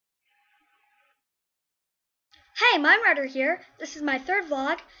Hey, Mime Rider here. This is my third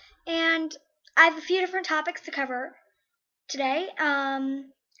vlog, and I have a few different topics to cover today.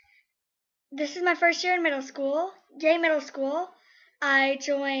 This is my first year in middle school, yay middle school. I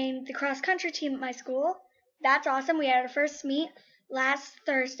joined the cross country team at my school. That's awesome. We had our first meet last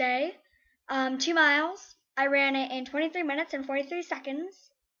Thursday, 2 miles. I ran it in 23 minutes and 43 seconds.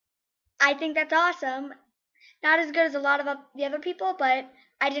 I think that's awesome. Not as good as a lot of the other people, but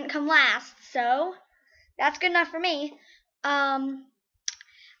I didn't come last, so that's good enough for me. I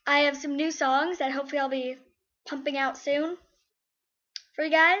have some new songs that hopefully I'll be pumping out soon for you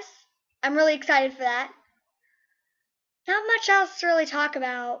guys. I'm really excited for that. Not much else to really talk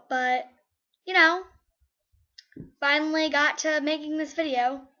about, but, you know, finally got to making this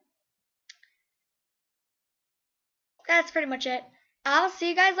video. That's pretty much it. I'll see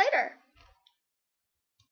you guys later.